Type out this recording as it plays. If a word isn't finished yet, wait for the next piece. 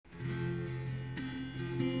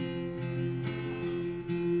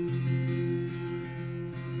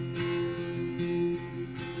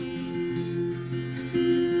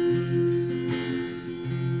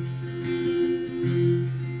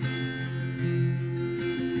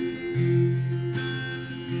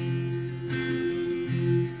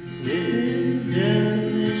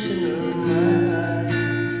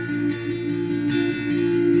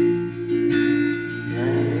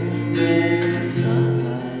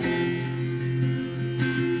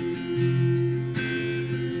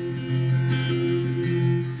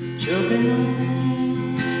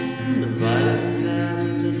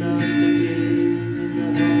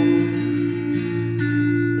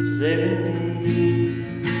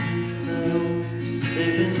love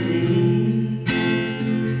saving me.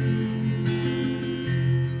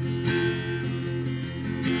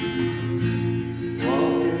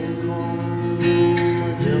 Walked in the corner of the room, a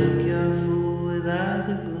junkyard fool with eyes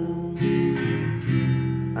of gloom.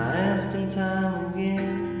 I asked him time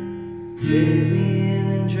again, take me in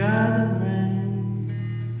and dry the rain.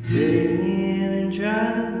 Take me in and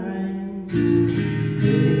dry the rain.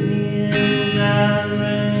 Take me in and dry the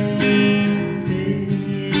rain. Take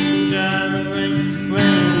me in and dry the rain.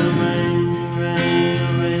 Rain, the rain, rain, the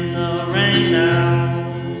rain, the rain now.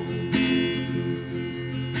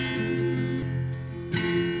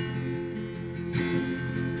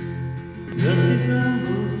 Dusty brown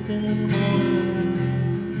boots in the corner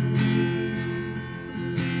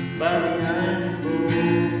by the iron board.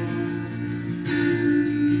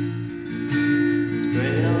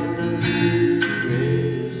 Spray on dust is the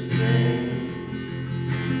greatest thing.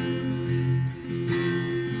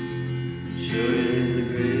 Sure is the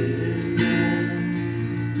greatest thing.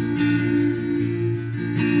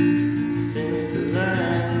 Since the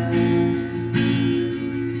last,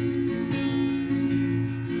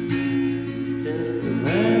 since the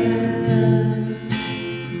last.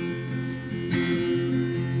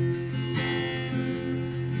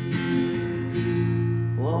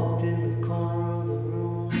 Walked in the corner of the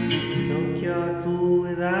room, junkyard fool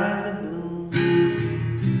with eyes of gloom.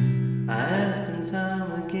 I asked him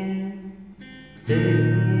time again, take me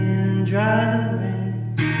in and dry the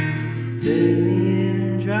rain. Take me in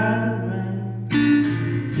and dry the rain.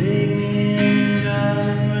 Take me in and dry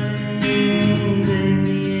the rain. Take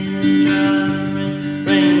me in and dry the rain.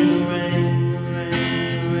 Rain, the rain, the rain,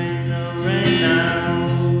 the rain, the rain now.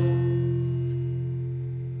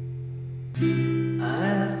 I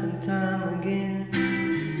asked him time again,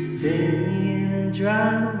 take me in and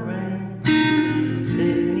dry the rain.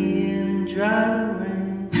 Take me in and dry the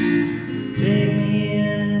rain. Take me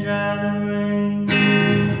in and dry the rain.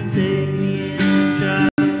 Take me in and dry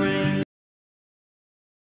the rain.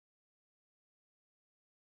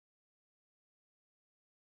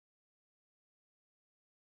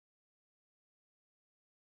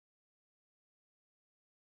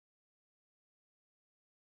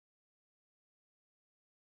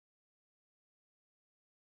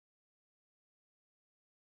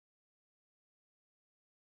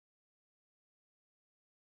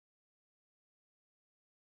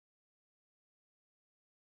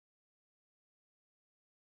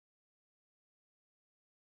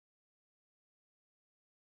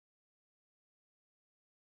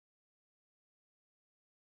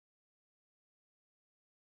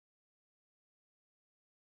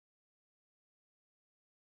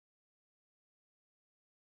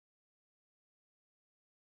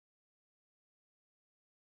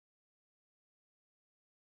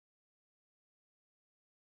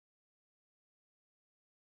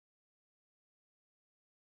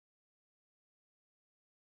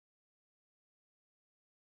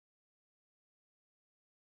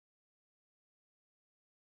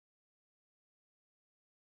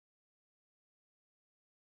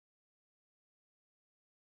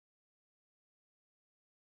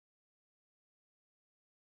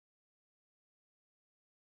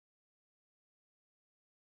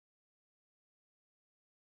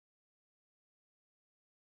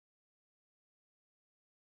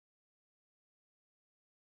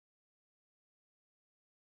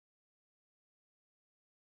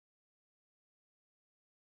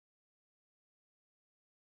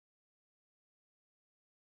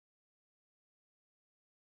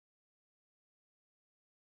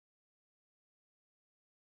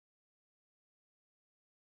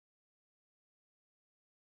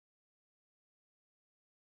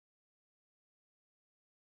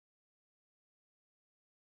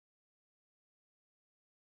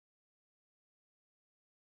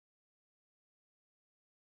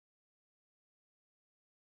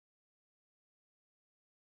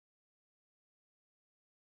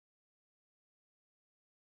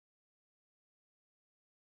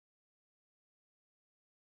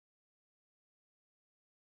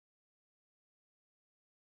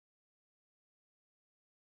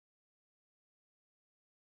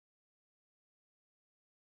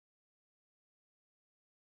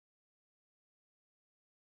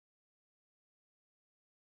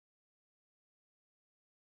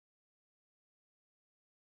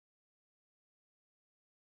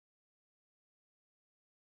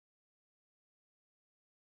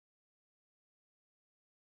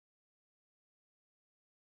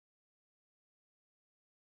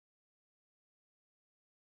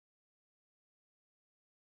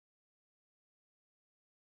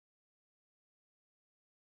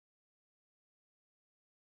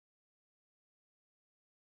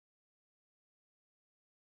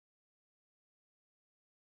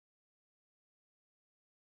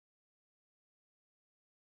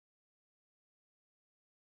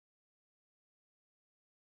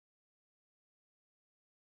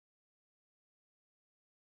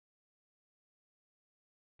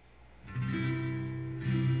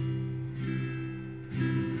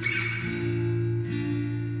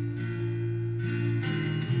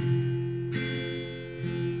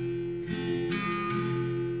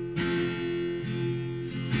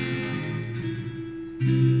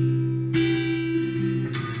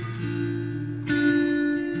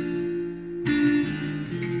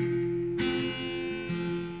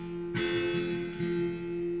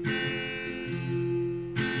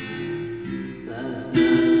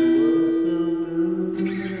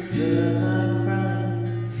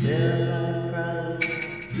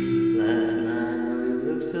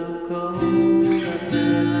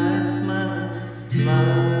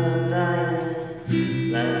 smiling when I'm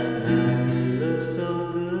dying. Last night you looked so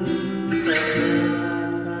good, I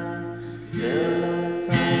felt like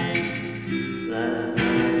crying. Last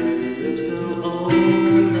night you looked so old,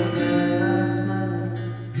 I felt like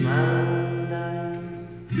smiling when I'm dying.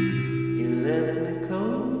 You left me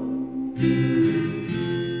cold,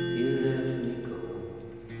 you left me cold,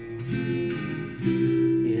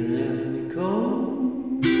 you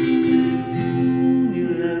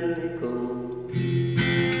left me cold.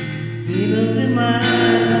 Needles in my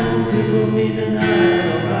eyes won't cripple me tonight,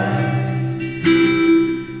 alright.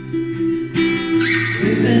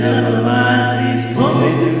 Twisting up my mind, please pull me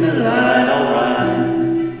through the light, alright.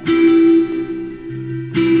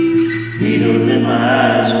 Needles in my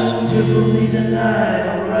eyes won't cripple me tonight,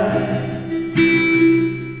 alright.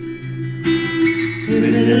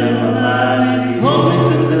 Twisting up my mind, please pull me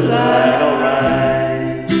through the light, alright.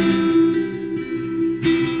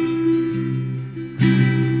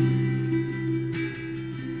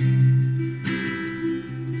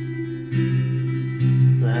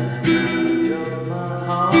 Last night I drove my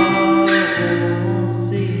heart, never wanna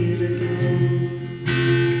see it again.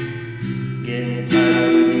 Getting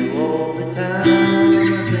tired with you all the time,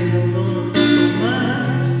 I think I'm gonna buckle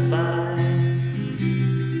my spine.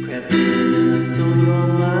 Crept in and I stole your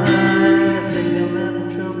mind, I think I'm having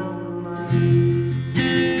trouble with mine.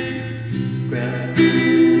 Crept in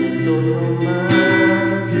and I stole your mind,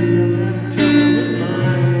 I think I'm having trouble with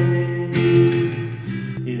mine.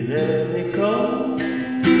 You left me cold,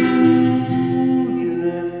 you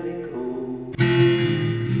left me cold,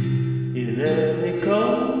 you left me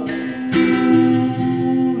cold,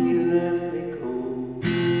 you left me cold.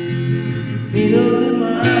 Needles in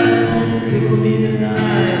my eyes won't cripple me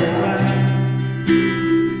tonight, alright.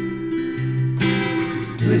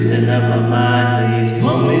 Twisting up my mind, please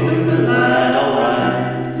pull me through the light, alright.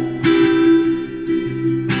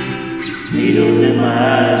 Needles in my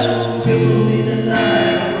eyes won't cripple me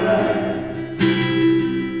tonight, alright.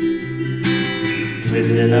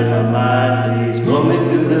 Twisting up my mind, please pull me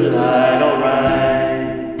through the light, alright.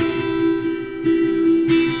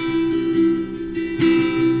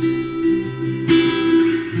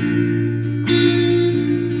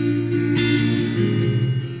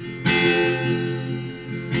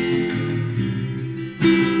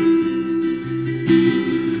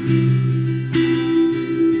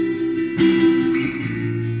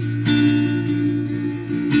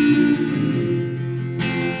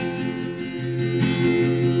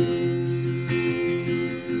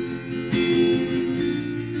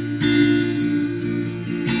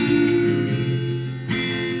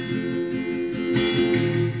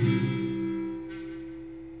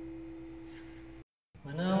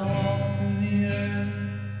 When I walk through the earth,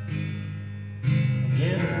 I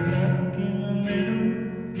get stuck in the middle.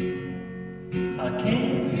 I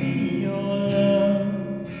can't see your love,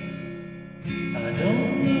 I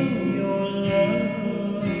don't know your love.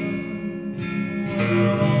 When I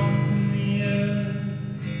walk through the earth,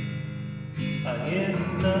 I get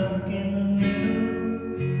stuck in the